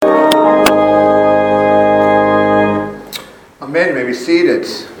Amen. You may be seated.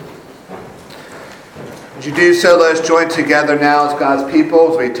 As you do so, let us join together now as God's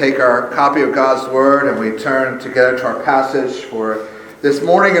people as we take our copy of God's Word and we turn together to our passage for this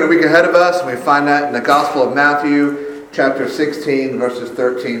morning and a week ahead of us. And we find that in the Gospel of Matthew, chapter 16, verses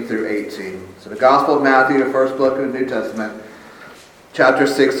 13 through 18. So the Gospel of Matthew, the first book of the New Testament, chapter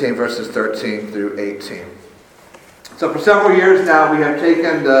 16, verses 13 through 18. So for several years now, we have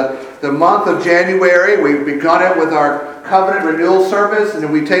taken the month of January. We've begun it with our covenant renewal service, and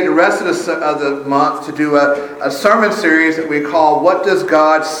then we take the rest of the month to do a sermon series that we call What Does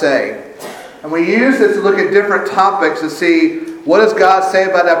God Say? And we use this to look at different topics to see what does God say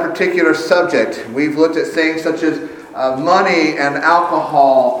about that particular subject. We've looked at things such as money and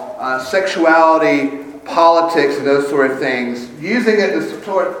alcohol, sexuality, politics, and those sort of things, using it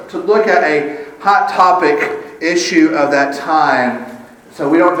to look at a hot topic issue of that time. So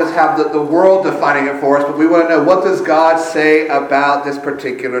we don't just have the world defining it for us, but we want to know, what does God say about this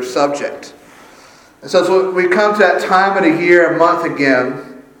particular subject? And so as we come to that time of the year, a month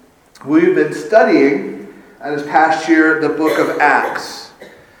again, we've been studying this past year the book of Acts.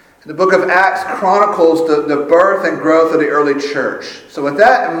 The book of Acts chronicles the birth and growth of the early church. So with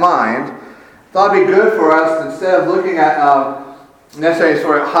that in mind, I thought it'd be good for us, instead of looking at necessarily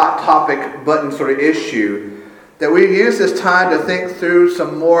sort of hot topic button sort of issue, that we use this time to think through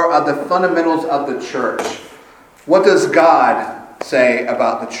some more of the fundamentals of the church. What does God say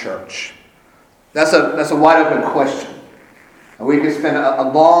about the church? That's a wide open question. And we could spend a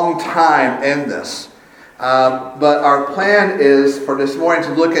long time in this. But our plan is for this morning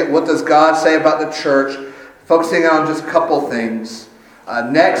to look at what does God say about the church, focusing on just a couple things.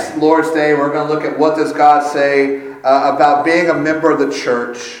 Next Lord's Day, we're going to look at what does God say about being a member of the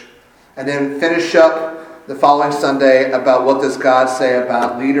church. And then finish up the following Sunday about what does God say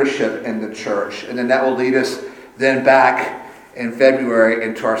about leadership in the church. And then that will lead us then back in February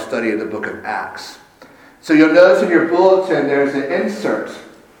into our study of the book of Acts. So you'll notice in your bulletin there's an insert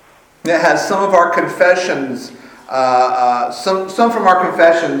that has some of our confessions, some from our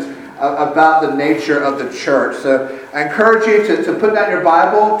confessions about the nature of the church. So I encourage you to put that in your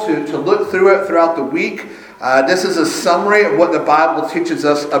Bible, to look through it throughout the week. This is a summary of what the Bible teaches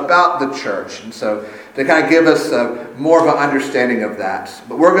us about the church. And so to kind of give us more of an understanding of that.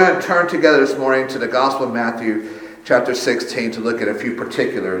 But we're going to turn together this morning to the Gospel of Matthew, chapter 16, to look at a few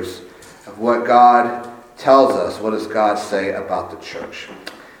particulars of what God tells us. What does God say about the church?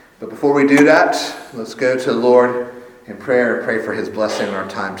 But before we do that, let's go to the Lord in prayer and pray for His blessing on our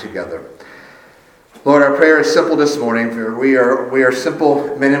time together. Lord, our prayer is simple this morning. For we are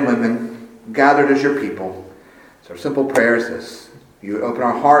simple men and women gathered as your people. So our simple prayer is this: you would open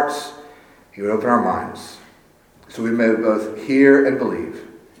our hearts, you would open our minds, so we may both hear and believe,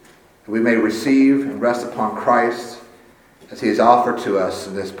 that we may receive and rest upon Christ as He has offered to us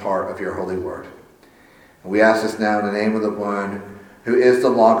in this part of your holy word. And we ask this now in the name of the one who is the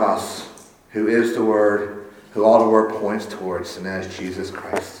Logos, who is the Word, who all the Word points towards, and that is Jesus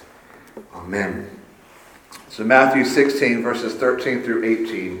Christ. Amen. So Matthew 16, verses 13 through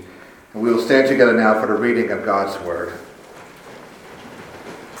 18. And we will stand together now for the reading of God's Word.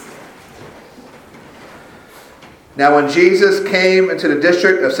 Now when Jesus came into the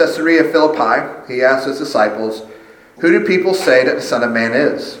district of Caesarea Philippi, he asked his disciples, "Who do people say that the Son of Man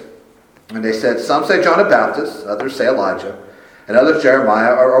is?" And they said, "Some say John the Baptist, others say Elijah, and others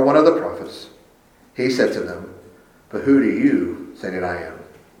Jeremiah or one of the prophets." He said to them, "But who do you say that I am?"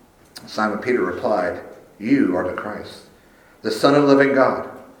 Simon Peter replied, "You are the Christ, the Son of the living God."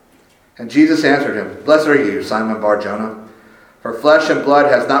 And Jesus answered him, "Blessed are you, Simon Bar-Jonah, for flesh and blood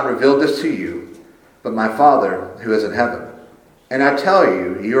has not revealed this to you, but my Father who is in heaven. And I tell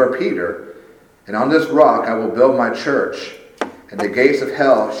you, you are Peter, and on this rock I will build my church, and the gates of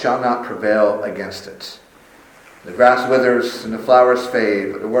hell shall not prevail against it." The grass withers and the flowers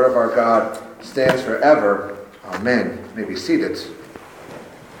fade, but the word of our God stands forever. Amen. You may be seated.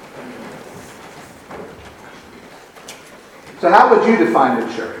 So how would you define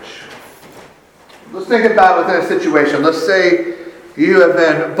the church? Let's think about within a situation. Let's say you have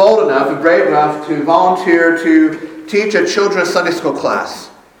been bold enough and brave enough to volunteer to teach a children's Sunday school class.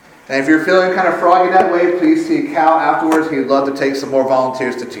 And if you're feeling kind of froggy that way, please see Cal afterwards. He'd love to take some more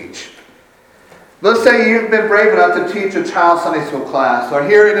volunteers to teach. Let's say you've been brave enough to teach a child's Sunday school class. Or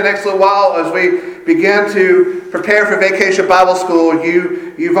here in the next little while, as we begin to prepare for Vacation Bible School,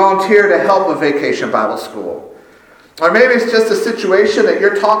 you volunteer to help with Vacation Bible School. Or maybe it's just a situation that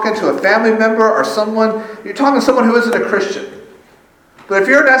you're talking to a family member or you're talking to someone who isn't a Christian. But if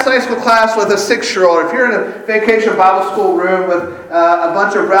you're in that Sunday school class with a 6-year-old, if you're in a Vacation Bible School room with a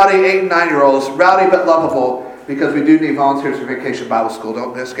bunch of rowdy 8 and 9-year-olds, rowdy but lovable, because we do need volunteers for Vacation Bible School.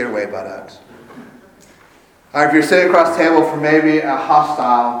 Don't get scared away by that. Or if you're sitting across the table from maybe a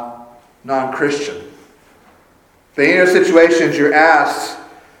hostile non-Christian. But in your situations, you're asked,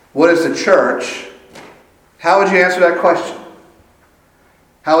 what is the church? How would you answer that question?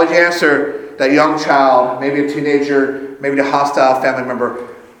 How would you answer that young child, maybe a teenager, maybe a hostile family member?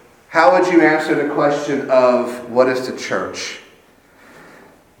 How would you answer the question of what is the church?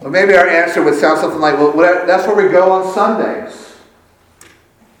 Well, maybe our answer would sound something like, well, that's where we go on Sundays.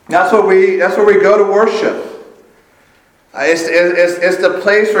 That's where we go to worship. It's the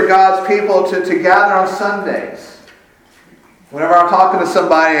place for God's people to gather on Sundays. Whenever I'm talking to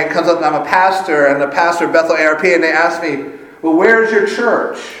somebody and it comes up and I'm a pastor and the pastor of Bethel ARP and they ask me, well, where's your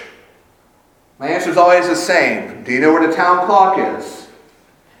church? My answer is always the same. Do you know where the town clock is?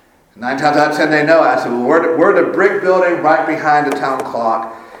 9 times out of 10 they know. I said, well, we're the brick building right behind the town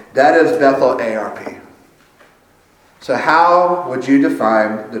clock. That is Bethel ARP. So how would you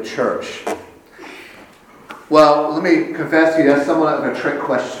define the church? Well, let me confess to you, that's somewhat of a trick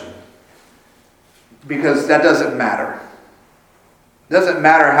question. Because that doesn't matter. It doesn't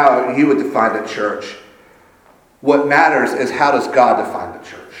matter how you would define the church. What matters is how does God define the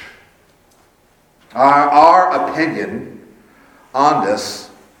church. Our opinion on this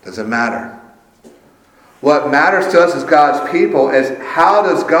doesn't matter. What matters to us as God's people is how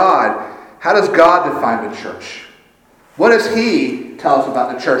does God define the church? What does He tell us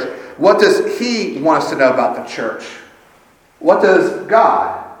about the church? What does He want us to know about the church? What does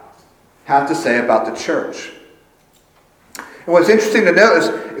God have to say about the church? And what's interesting to note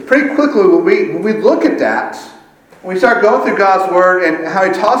is pretty quickly when we look at that, when we start going through God's Word and how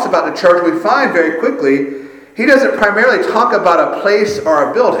He talks about the church, we find very quickly He doesn't primarily talk about a place or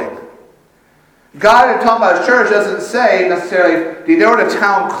a building. God, in talking about His church, doesn't say necessarily, do you know where the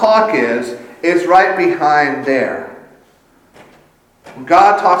town clock is? It's right behind there. When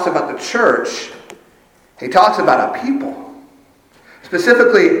God talks about the church, He talks about a people.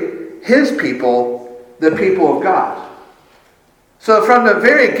 Specifically, His people, the people of God. So from the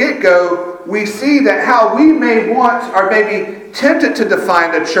very get-go, we see that how we may want or may be tempted to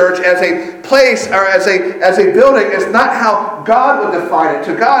define the church as a place or as a building is not how God would define it.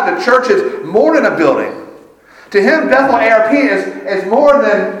 To God, the church is more than a building. To Him, Bethel ARP is more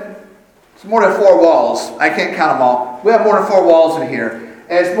than 4 walls. I can't count them all. We have more than 4 walls in here.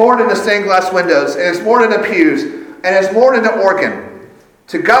 And it's more than the stained glass windows. And it's more than the pews. And it's more than the organ.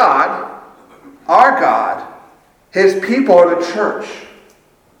 To God, our God, His people are the church.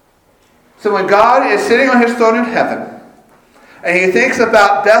 So when God is sitting on His throne in heaven, and He thinks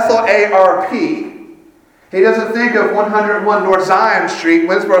about Bethel ARP, He doesn't think of 101 North Zion Street,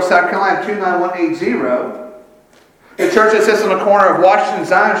 Winsboro, South Carolina, 29180. The church that sits on the corner of Washington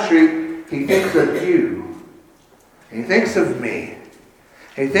Zion Street, He thinks of you. He thinks of me.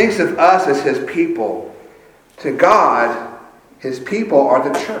 He thinks of us as His people. To God, His people are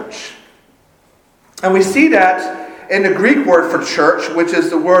the church. And we see that in the Greek word for church, which is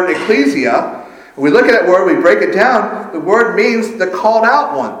the word ecclesia. When we look at that word, we break it down, the word means the called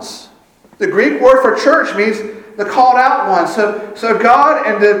out ones. The Greek word for church means the called out ones. So God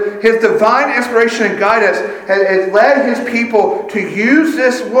and His divine inspiration and guidance has led His people to use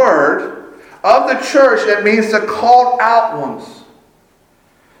this word of the church that means the called out ones.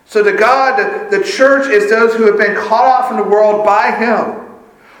 So to God, the church is those who have been called out from the world by Him,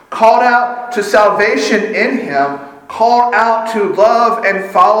 called out to salvation in Him, called out to love and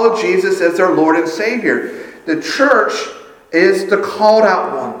follow Jesus as their Lord and Savior. The church is the called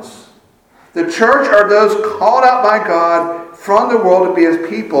out ones. The church are those called out by God from the world to be His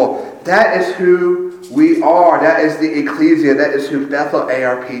people. That is who we are. That is the ecclesia. That is who Bethel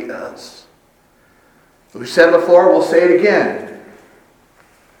ARP is. We've said it before, we'll say it again.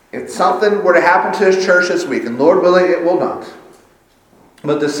 If something were to happen to this church this week, and Lord willing it will not,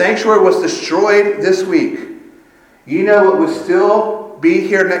 but the sanctuary was destroyed this week, you know what would still be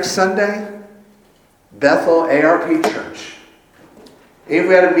here next Sunday? Bethel ARP Church. If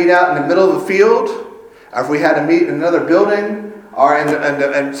we had to meet out in the middle of a field, or if we had to meet in another building, or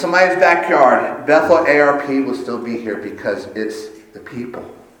in somebody's backyard, Bethel ARP will still be here because it's the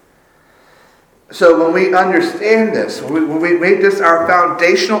people. So when we understand this, when we make this our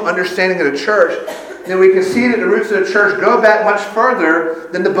foundational understanding of the church, then we can see that the roots of the church go back much further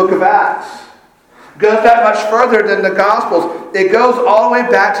than the book of Acts. Goes back much further than the Gospels. It goes all the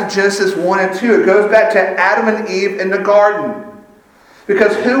way back to Genesis 1 and 2. It goes back to Adam and Eve in the garden.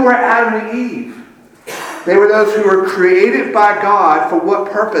 Because who were Adam and Eve? They were those who were created by God for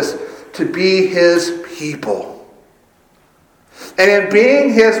what purpose? To be His people. And in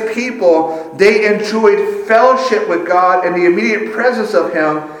being his people, they enjoyed fellowship with God and the immediate presence of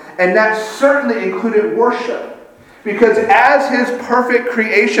him, and that certainly included worship. Because as his perfect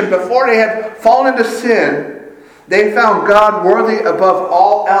creation, before they had fallen into sin, they found God worthy above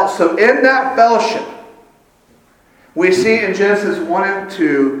all else. So in that fellowship, we see in Genesis 1 and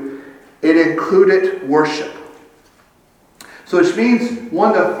 2, it included worship. So which means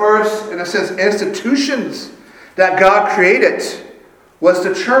one of the first, in a sense, institutions that God created was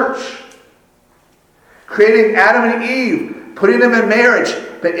the church. Creating Adam and Eve, putting them in marriage,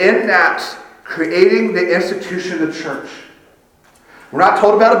 but in that, creating the institution of the church. We're not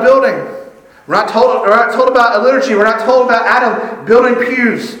told about a building. We're not told about a liturgy. We're not told about Adam building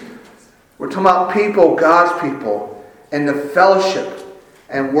pews. We're talking about people, God's people, and the fellowship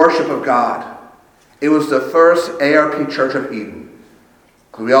and worship of God. It was the first ARP Church of Eden.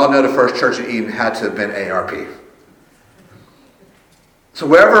 We all know the first church of Eden had to have been ARP. So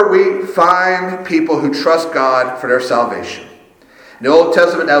wherever we find people who trust God for their salvation, in the Old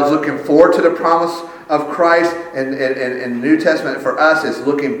Testament, that was looking forward to the promise of Christ, and the New Testament for us is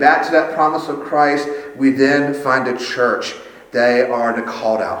looking back to that promise of Christ. We then find a church. They are the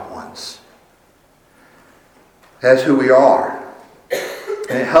called out ones. That's who we are.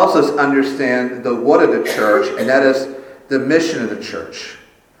 And it helps us understand the what of the church, and that is the mission of the church.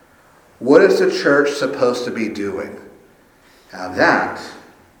 What is the church supposed to be doing? Now that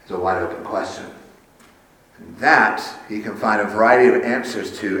is a wide open question. And that you can find a variety of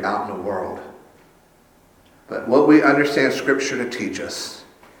answers to out in the world. But what we understand Scripture to teach us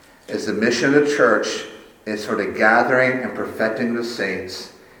is the mission of the church is for the gathering and perfecting the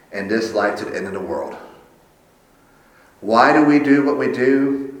saints in this life to the end of the world. Why do we do what we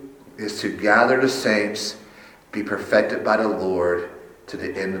do? Is to gather the saints, be perfected by the Lord to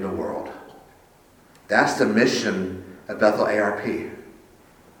the end of the world. That's the mission of Bethel ARP.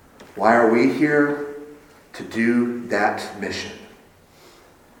 Why are we here? To do that mission.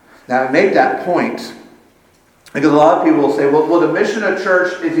 Now, I make that point because a lot of people will say, well, the mission of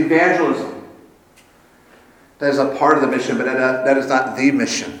church is evangelism. That is a part of the mission, but that is not the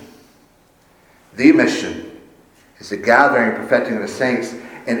mission. The mission is the gathering and perfecting of the saints.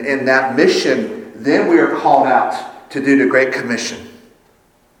 And in that mission, then we are called out to do the Great Commission.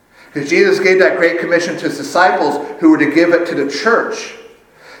 Because Jesus gave that Great Commission to his disciples who were to give it to the church.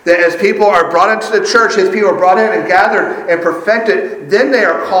 That as people are brought into the church, as people are brought in and gathered and perfected, then they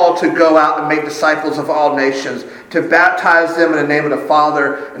are called to go out and make disciples of all nations, to baptize them in the name of the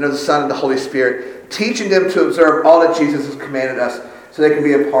Father and of the Son and the Holy Spirit, teaching them to observe all that Jesus has commanded us so they can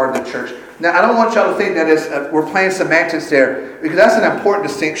be a part of the church. Now, I don't want y'all to think that we're playing semantics there, because that's an important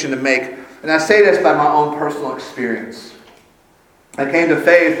distinction to make. And I say this by my own personal experience. I came to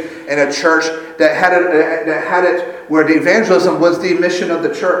faith in a church that had it where the evangelism was the mission of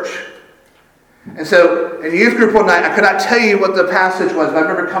the church. And so in youth group one night, I could not tell you what the passage was, but I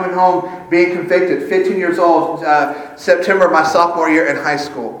remember coming home being convicted, 15 years old, September of my sophomore year in high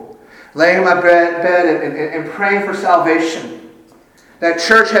school, laying in my bed and praying for salvation. That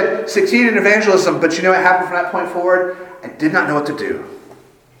church had succeeded in evangelism, but you know what happened from that point forward? I did not know what to do.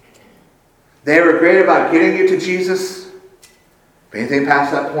 They were great about getting you to Jesus. But anything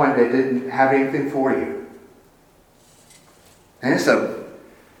past that point, they didn't have anything for you. And it's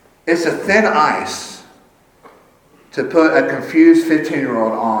a thin ice to put a confused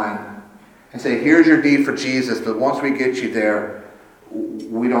 15-year-old on and say, here's your deed for Jesus, but once we get you there,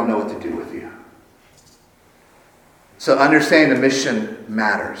 we don't know what to do with you. So understanding the mission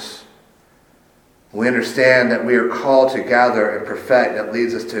matters. We understand that we are called to gather and perfect. That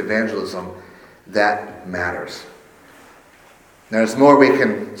leads us to evangelism. That matters. There's more we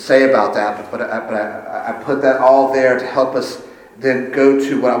can say about that, but I put that all there to help us then go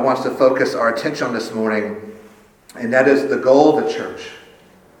to what I want us to focus our attention on this morning, and that is the goal of the church.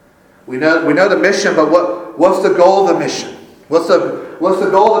 We know the mission, but what's the goal of the mission? What's the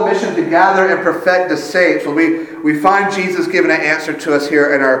goal of the mission? To gather and perfect the saints. Well, we find Jesus giving an answer to us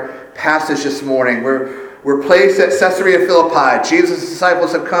here in our passage this morning. We're placed at Caesarea Philippi. Jesus'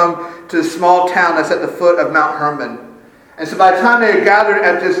 disciples have come to the small town that's at the foot of Mount Hermon. And so by the time they are gathered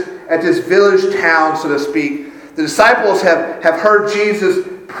at this village town, so to speak, the disciples have heard Jesus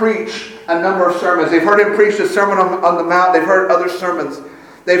preach a number of sermons. They've heard him preach the Sermon on the Mount. They've heard other sermons.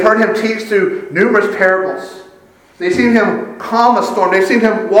 They've heard him teach through numerous parables. They've seen him calm a storm. They've seen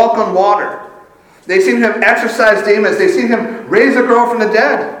him walk on water. They've seen him exorcise demons. They've seen him raise a girl from the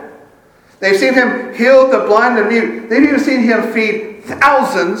dead. They've seen him heal the blind and mute. They've even seen him feed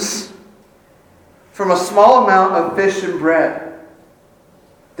thousands from a small amount of fish and bread.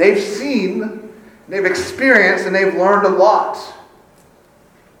 They've seen They've experienced and they've learned a lot.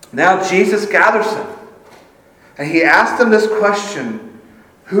 Now Jesus gathers them. And he asks them this question,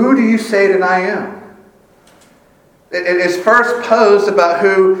 who do you say that I am? It is first posed about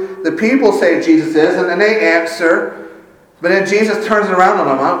who the people say Jesus is, and then they answer. But then Jesus turns it around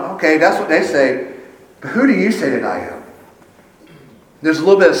on them. Okay, that's what they say. But who do you say that I am? There's a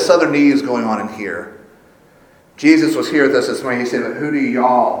little bit of Southernese going on in here. Jesus was here with us this morning. He said, but who do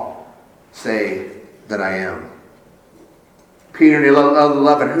y'all say that I am? Peter in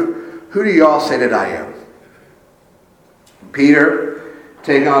 11, who do y'all say that I am? Peter,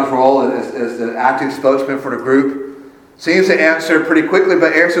 taking on his role as the acting spokesman for the group, seems to answer pretty quickly,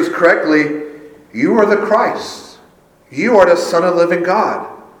 but answers correctly, you are the Christ. You are the Son of the living God.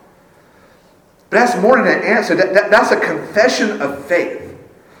 But that's more than an answer. That's a confession of faith.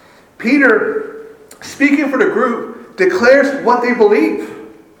 Peter, speaking for the group, declares what they believe.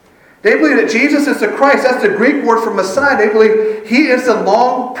 They believe that Jesus is the Christ. That's the Greek word for Messiah. They believe he is the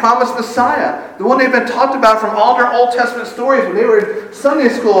long-promised Messiah. The one they've been talked about from all their Old Testament stories when they were in Sunday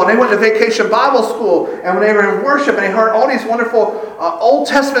school and they went to vacation Bible school and when they were in worship and they heard all these wonderful Old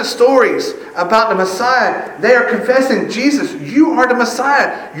Testament stories about the Messiah. They are confessing, Jesus, you are the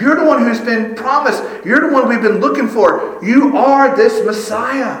Messiah. You're the one who's been promised. You're the one we've been looking for. You are this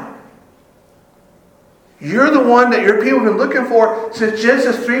Messiah. You're the one that your people have been looking for since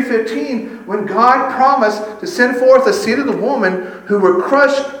Genesis 3:15, when God promised to send forth the seed of the woman who would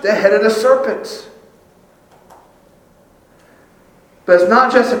crush the head of the serpent. But it's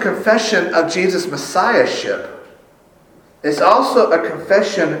not just a confession of Jesus' messiahship. It's also a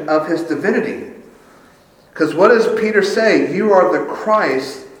confession of his divinity. Because what does Peter say? You are the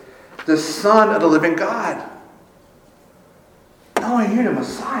Christ, the Son of the living God. Not only are you the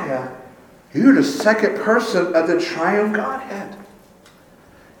Messiah, you're the second person of the triune Godhead.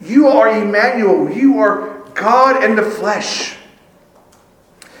 You are Emmanuel. You are God in the flesh.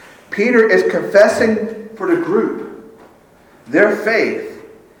 Peter is confessing for the group their faith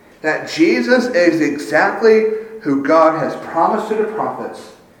that Jesus is exactly who God has promised to the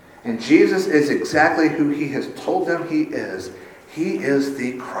prophets, and Jesus is exactly who he has told them he is. He is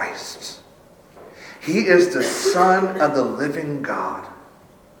the Christ. He is the Son of the living God.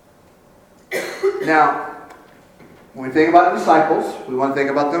 Now, when we think about the disciples, we want to think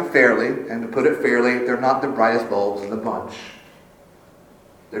about them fairly. And to put it fairly, they're not the brightest bulbs in the bunch.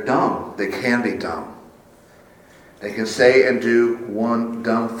 They're dumb. They can be dumb. They can say and do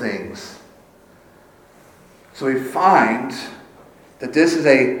dumb things. So we find that this is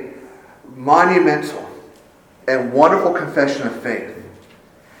a monumental and wonderful confession of faith.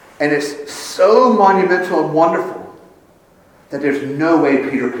 And it's so monumental and wonderful that there's no way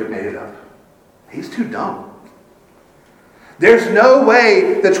Peter could have made it up. He's too dumb. There's no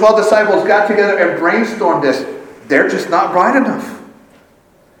way the 12 disciples got together and brainstormed this. They're just not bright enough.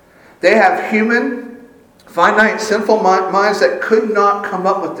 They have human, finite, sinful minds that could not come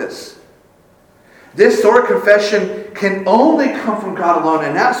up with this. This sort of confession can only come from God alone.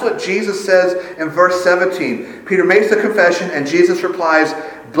 And that's what Jesus says in verse 17. Peter makes the confession and Jesus replies,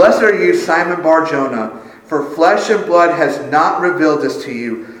 "Blessed are you, Simon Bar-Jonah, for flesh and blood has not revealed this to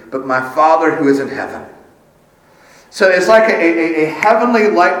you, but my Father who is in heaven." So it's like a heavenly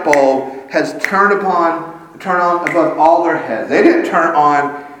light bulb has turned on above all their heads. They didn't turn it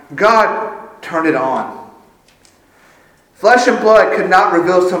on. God turned it on. Flesh and blood could not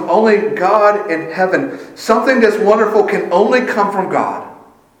reveal some. Only God in heaven. Something that's wonderful can only come from God.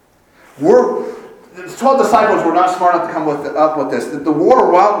 The 12 disciples were not smart enough to come up with this. The world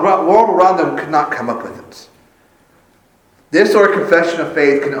around them could not come up with it. This sort of confession of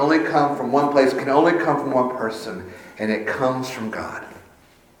faith can only come from one place, can only come from one person, and it comes from God.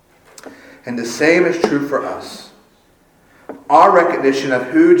 And the same is true for us. Our recognition of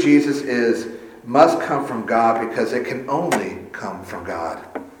who Jesus is must come from God because it can only come from God.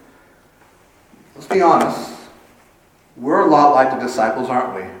 Let's be honest. We're a lot like the disciples,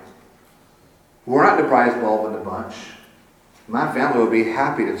 aren't we? We're not the brightest bulb in the bunch. My family would be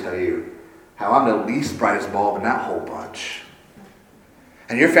happy to tell you how I'm the least brightest bulb in that whole bunch.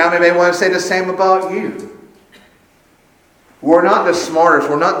 And your family may want to say the same about you. We're not the smartest.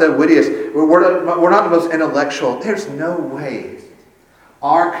 We're not the wittiest. We're not the most intellectual. There's no way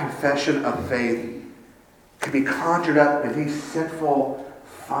our confession of faith could be conjured up in these sinful,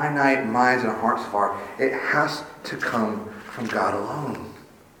 finite minds and hearts of ours. It has to come from God alone.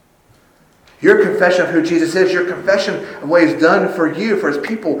 Your confession of who Jesus is, your confession of what he's done for you, for his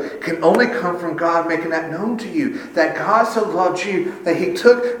people, can only come from God making that known to you. That God so loved you that he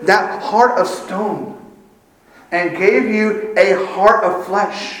took that heart of stone and gave you a heart of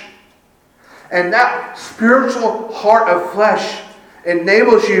flesh. And that spiritual heart of flesh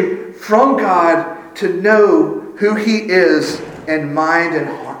enables you from God to know who He is in mind and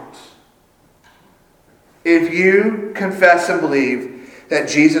heart. If you confess and believe that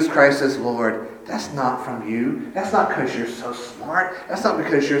Jesus Christ is Lord, that's not from you. That's not because you're so smart. That's not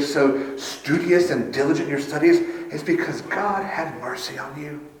because you're so studious and diligent in your studies. It's because God had mercy on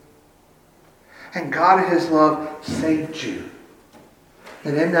you. And God in His love saved you.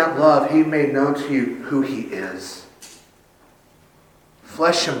 And in that love, He made known to you who He is.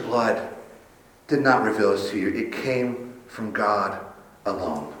 Flesh and blood did not reveal this to you. It came from God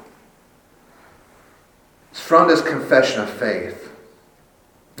alone. It's from this confession of faith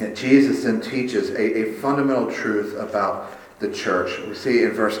that Jesus then teaches a fundamental truth about the church. We see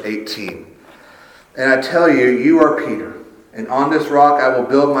in verse 18. And I tell you, you are Peter, and on this rock I will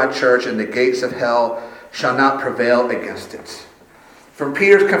build my church, and the gates of hell shall not prevail against it. From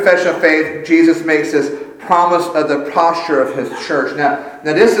Peter's confession of faith, Jesus makes this promise of the posture of His church. Now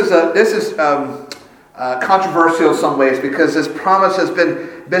this is controversial in some ways because this promise has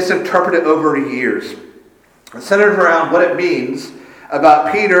been misinterpreted over the years. It's centered around what it means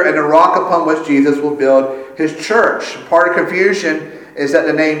about Peter and the rock upon which Jesus will build His church. Part of confusion is that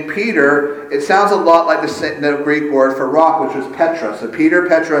the name Peter, it sounds a lot like the Greek word for rock, which was Petra. So Peter,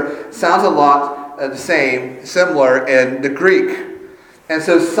 Petra sounds a lot the same, similar in the Greek. And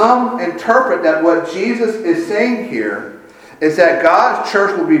so some interpret that what Jesus is saying here is that God's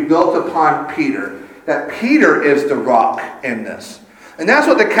church will be built upon Peter. That Peter is the rock in this. And that's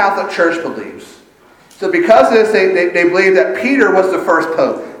what the Catholic Church believes. So because of this, they believe that Peter was the first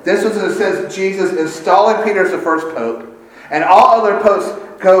pope. This was, in a sense, Jesus installing Peter as the first pope. And all other popes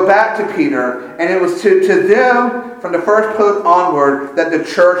go back to Peter. And it was to them, from the first pope onward, that the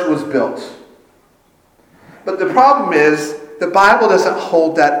church was built. But the problem is, the Bible doesn't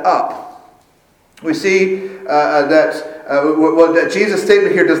hold that up. We see that Jesus'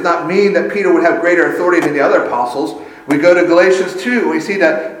 statement here does not mean that Peter would have greater authority than the other apostles. We go to Galatians 2, and we see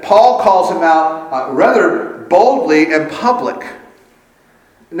that Paul calls him out rather boldly in public.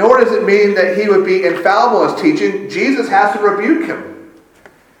 Nor does it mean that he would be infallible in his teaching. Jesus has to rebuke him.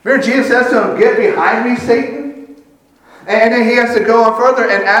 Remember, Jesus says to him, "Get behind me, Satan." And then he has to go on further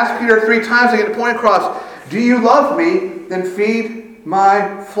and ask Peter 3 times to get the point across. "Do you love me? Then feed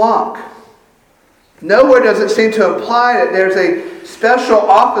my flock." Nowhere does it seem to imply that there's a special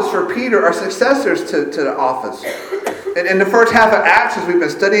office for Peter or successors to the office. In the first half of Acts, as we've been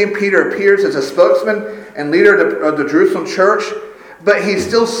studying, Peter appears as a spokesman and leader of the Jerusalem church, but he's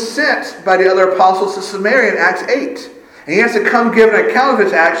still sent by the other apostles to Samaria in Acts 8. And he has to come give an account of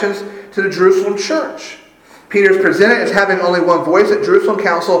his actions to the Jerusalem church. Peter is presented as having only one voice at Jerusalem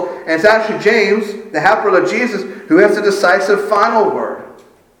council, and it's actually James, the half-brother of Jesus, who has the decisive final word.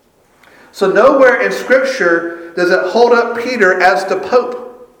 So nowhere in Scripture does it hold up Peter as the Pope.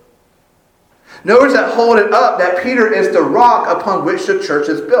 Nowhere does it hold it up that Peter is the rock upon which the church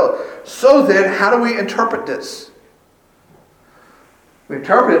is built. So then, how do we interpret this? We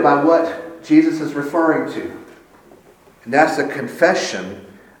interpret it by what Jesus is referring to. And that's the confession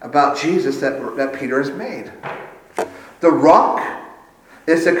about Jesus that Peter has made. The rock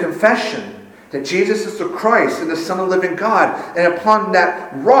is the confession that Jesus is the Christ and the Son of the living God. And upon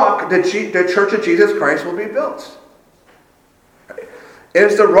that rock, the church of Jesus Christ will be built. It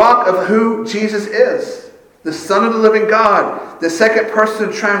is the rock of who Jesus is. The Son of the living God. The second person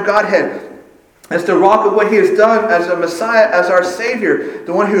of the triune Godhead. It's the rock of what He has done as a Messiah, as our Savior.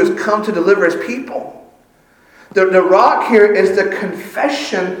 The one who has come to deliver His people. The rock here is the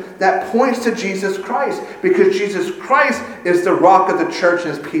confession that points to Jesus Christ. Because Jesus Christ is the rock of the church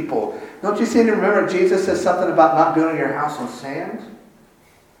and His people. Don't you seem to remember Jesus says something about not building your house on sand?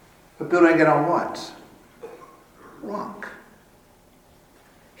 But building it on what? Rock.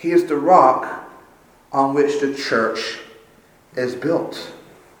 He is the rock on which the church is built.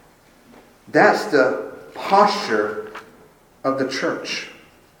 That's the posture of the church.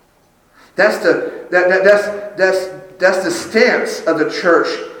 That's the stance of the church,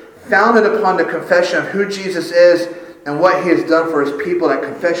 founded upon the confession of who Jesus is and what He has done for His people. That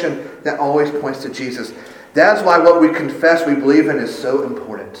confession that always points to Jesus. That's why what we confess we believe in is so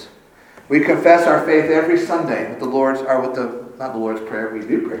important. We confess our faith every Sunday with not the Lord's Prayer. We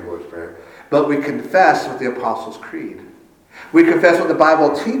do pray the Lord's Prayer, but we confess with the Apostles' Creed. We confess what the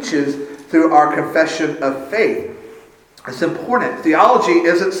Bible teaches through our confession of faith. It's important. Theology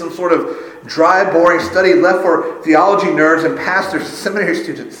isn't some sort of dry, boring study left for theology nerds and pastors and seminary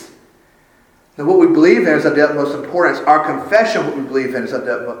students. And what we believe in is of the utmost importance. Our confession, what we believe in, is of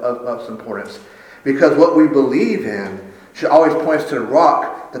the utmost importance. Because what we believe in should always point us to the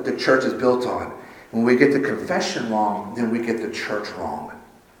rock that the church is built on. When we get the confession wrong, then we get the church wrong.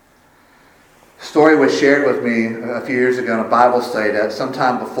 A story was shared with me a few years ago in a Bible study that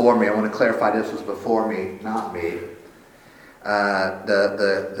sometime before me, I want to clarify this was before me, not me.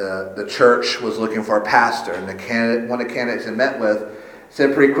 The church was looking for a pastor, and one of the candidates I met with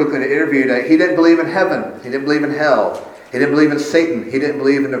said pretty quickly in the interview that he didn't believe in heaven, he didn't believe in hell, he didn't believe in Satan, he didn't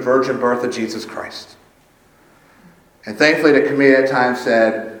believe in the virgin birth of Jesus Christ. And thankfully the committee at that time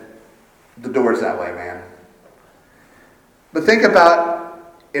said, the door's that way, man. But think about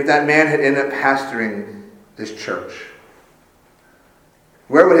if that man had ended up pastoring this church.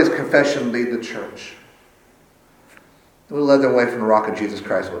 Where would his confession lead the church? It would lead them away from the rock of Jesus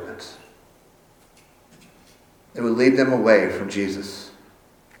Christ witness. It would lead them away from Jesus.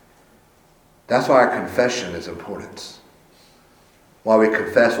 That's why our confession is important. Why we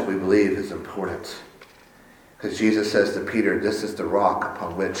confess what we believe is important. Because Jesus says to Peter, this is the rock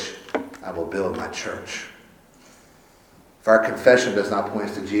upon which I will build my church. If our confession does not point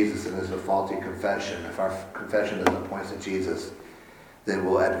us to Jesus, then it's a faulty confession. If our confession does not point us to Jesus, then it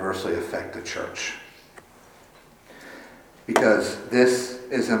will adversely affect the church. Because this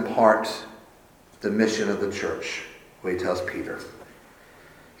is in part the mission of the church, what he tells Peter.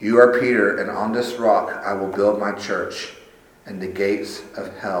 You are Peter, and on this rock I will build my church, and the gates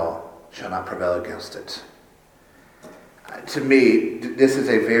of hell shall not prevail against it. To me, this is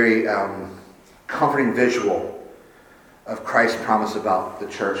a very comforting visual of Christ's promise about the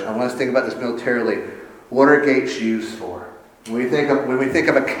church. I want us to think about this militarily. What are gates used for? When we think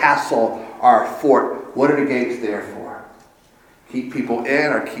of a castle or a fort, what are the gates there for? Keep people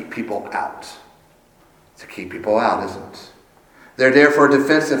in or keep people out? To keep people out, isn't it? They're there for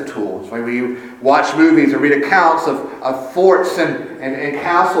defensive tools. When you watch movies or read accounts of forts and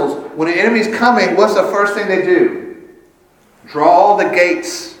castles, when the enemy's coming, what's the first thing they do? Draw the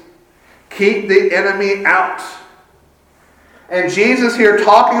gates. Keep the enemy out. And Jesus here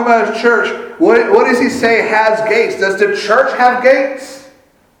talking about his church, what does he say has gates? Does the church have gates?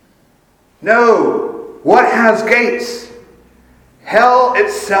 No. What has gates? Hell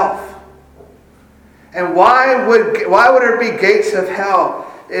itself. And why would there be gates of hell?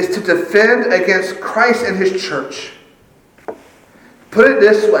 Is to defend against Christ and his church. Put it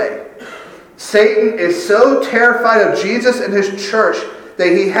this way. Satan is so terrified of Jesus and his church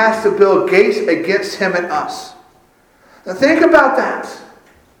that he has to build gates against him and us. Now think about that.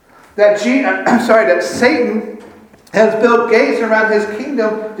 That Satan has built gates around his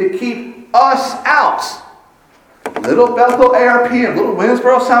kingdom to keep us out. Little Bethel ARP and Little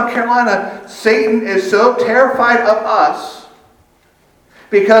Winsboro, South Carolina, Satan is so terrified of us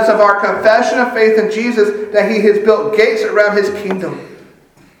because of our confession of faith in Jesus that he has built gates around his kingdom.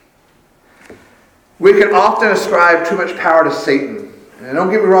 We can often ascribe too much power to Satan. And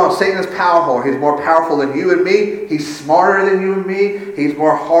don't get me wrong, Satan is powerful. He's more powerful than you and me. He's smarter than you and me. He's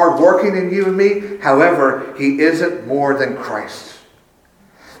more hardworking than you and me. However, he isn't more than Christ.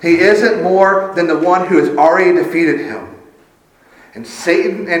 He isn't more than the one who has already defeated him. And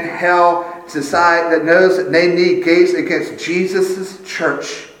Satan and hell decide that knows that they need gates against Jesus'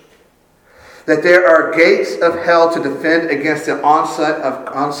 church. That there are gates of hell to defend against the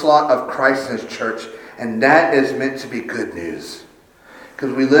onslaught of Christ and his church. And that is meant to be good news.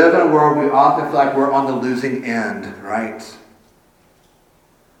 Because we live in a world we often feel like we're on the losing end, right?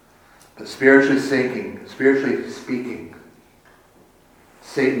 But spiritually speaking,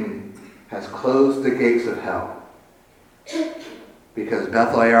 Satan has closed the gates of hell because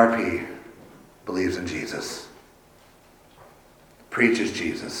Bethel ARP believes in Jesus, preaches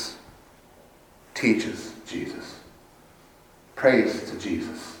Jesus, teaches Jesus, prays to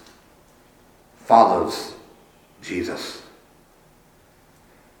Jesus, follows Jesus.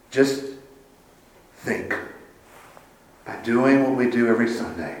 Just think, by doing what we do every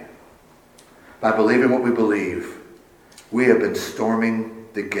Sunday, by believing what we believe, we have been storming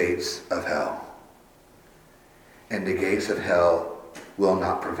the gates of hell. And the gates of hell will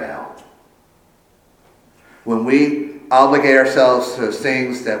not prevail. When we obligate ourselves to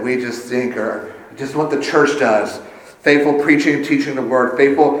things that we just think are just what the church does, faithful preaching and teaching the word,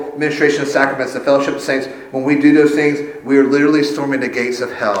 faithful administration of sacraments, the fellowship of saints, when we do those things, we are literally storming the gates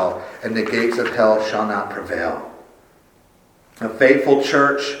of hell, and the gates of hell shall not prevail. A faithful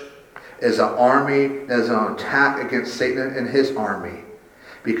church is an army that is on attack against Satan and his army,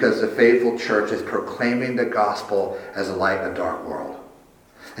 because the faithful church is proclaiming the gospel as a light in a dark world.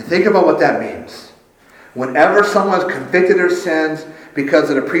 And think about what that means. Whenever someone is convicted of sins because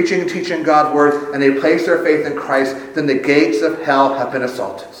of the preaching and teaching of God's word, and they place their faith in Christ, then the gates of hell have been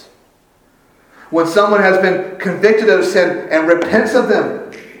assaulted. When someone has been convicted of sin and repents of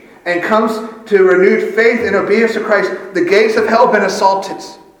them, and comes to renewed faith and obedience to Christ, the gates of hell have been assaulted.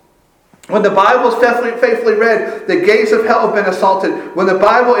 When the Bible is faithfully read, the gates of hell have been assaulted. When the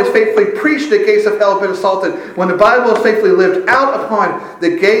Bible is faithfully preached, the gates of hell have been assaulted. When the Bible is faithfully lived out upon,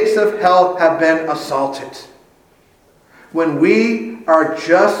 the gates of hell have been assaulted. When we are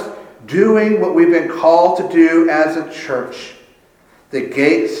just doing what we've been called to do as a church, the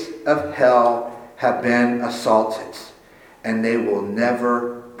gates of hell have been assaulted, and they will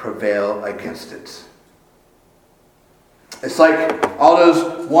never prevail against it. It's like all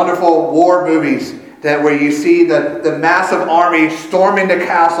those wonderful war movies where you see the massive army storming the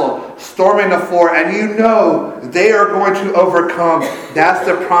castle, storming the fort, and you know they are going to overcome. That's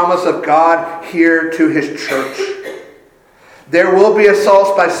the promise of God here to His church. There will be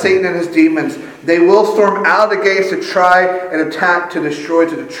assaults by Satan and his demons. They will storm out of the gates to try and attack to destroy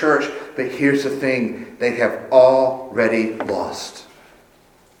to the church. But here's the thing, they have already lost.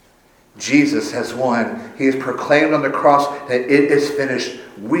 Jesus has won. He has proclaimed on the cross that it is finished.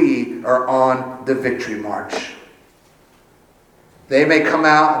 We are on the victory march. They may come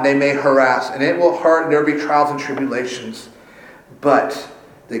out and they may harass, and it will hurt, and there will be trials and tribulations. But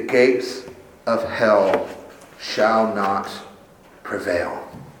the gates of hell shall not prevail.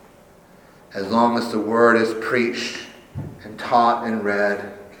 As long as the word is preached and taught and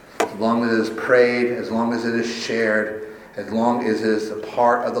read, as long as it is prayed, as long as it is shared, as long as it is a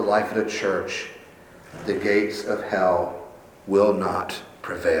part of the life of the church, the gates of hell will not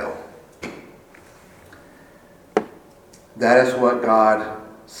prevail. That is what God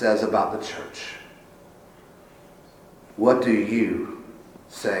says about the church. What do you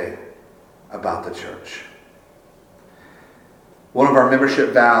say about the church? One of our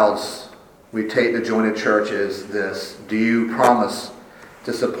membership vows we take to join a church is this: do you promise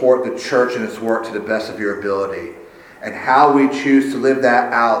to support the church and its work to the best of your ability? And how we choose to live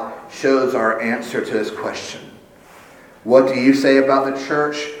that out shows our answer to this question. What do you say about the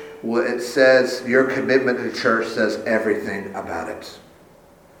church? Well, it says your commitment to the church says everything about it.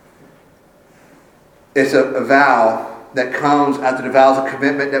 It's a vow that comes after the vows of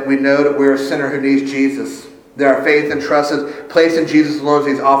commitment that we know that we're a sinner who needs Jesus. That our faith and trust is placed in Jesus alone as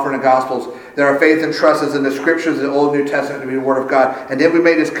He's offering the Gospels. That our faith and trust is in the Scriptures, the Old and New Testament, to be the Word of God. And then we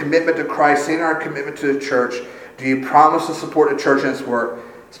made this commitment to Christ, seeing our commitment to the church. Do you promise to support the church and its work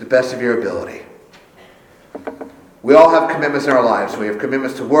to the best of your ability? We all have commitments in our lives. We have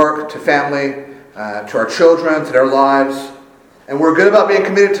commitments to work, to family, to our children, to their lives. And we're good about being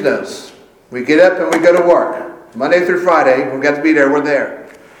committed to those. We get up and we go to work. Monday through Friday, we've got to be there, we're there.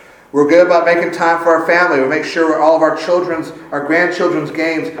 We're good about making time for our family. We make sure all of our grandchildren's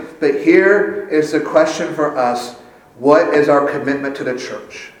games. But here is the question for us: what is our commitment to the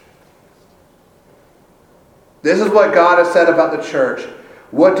church? This is what God has said about the church.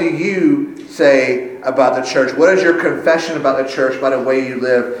 What do you say about the church? What is your confession about the church by the way you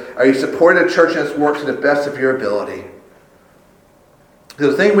live? Are you supporting the church and its work to the best of your ability?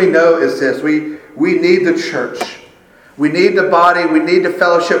 The thing we know is this: we need the church. We need the body, we need the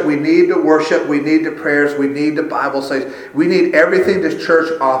fellowship, we need the worship, we need the prayers, we need the Bible studies. We need everything this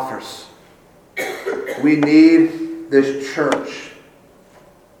church offers. We need this church.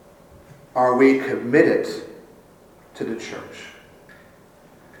 Are we committed to the church?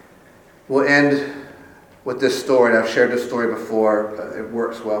 We'll end with this story. I've shared this story before. It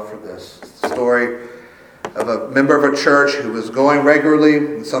works well for this. It's the story of a member of a church who was going regularly,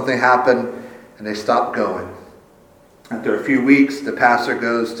 and something happened, and they stopped going. After a few weeks, the pastor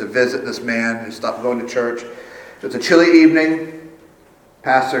goes to visit this man who stopped going to church. It's a chilly evening.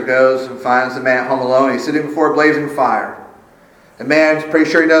 Pastor goes and finds the man home alone. He's sitting before a blazing fire. The man's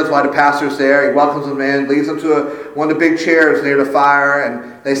pretty sure he knows why the pastor's there. He welcomes him in, leads him to one of the big chairs near the fire,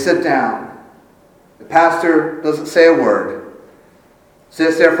 and they sit down. The pastor doesn't say a word.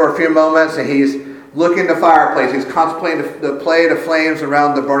 Sits there for a few moments, and he's looking at the fireplace. He's contemplating the play of the flames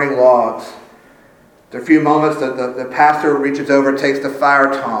around the burning logs. After a few moments, the pastor reaches over and takes the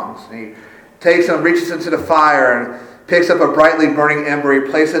fire tongs. And he takes them, reaches into the fire, and picks up a brightly burning ember.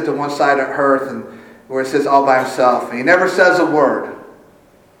 He places it to one side of the hearth, and where it sits all by himself. And he never says a word.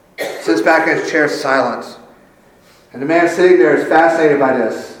 Sits back in his chair silent. And the man sitting there is fascinated by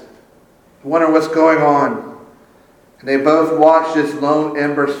this, wondering what's going on. And they both watch this lone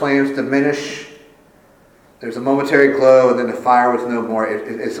ember's flames diminish. There's a momentary glow, and then the fire was no more.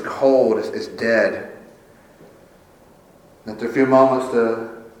 It's cold. It's dead. After a few moments,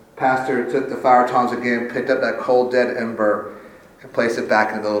 the pastor took the fire tongs again, picked up that cold, dead ember, and placed it back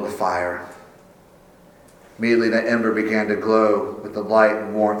in the middle of the fire. Immediately, that ember began to glow with the light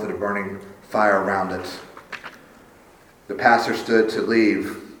and warmth of the burning fire around it. The pastor stood to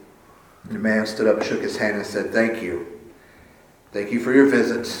leave, The man stood up, shook his hand, and said, "Thank you. Thank you for your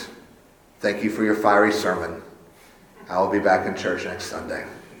visit. Thank you for your fiery sermon. I will be back in church next Sunday."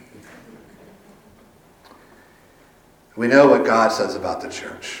 We know what God says about the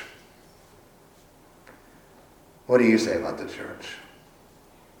church. What do you say about the church?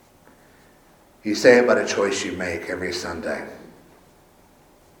 You say it by the choice you make every Sunday.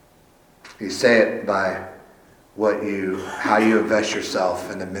 You say it by how you invest yourself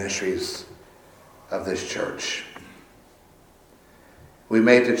in the ministries of this church. We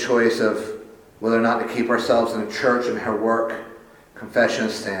made the choice of whether or not to keep ourselves in the church and her work, confession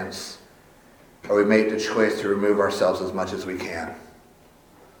stance, or we made the choice to remove ourselves as much as we can.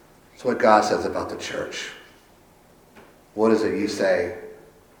 That's what God says about the church. What is it you say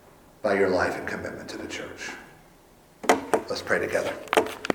by your life and commitment to the church? Let's pray together.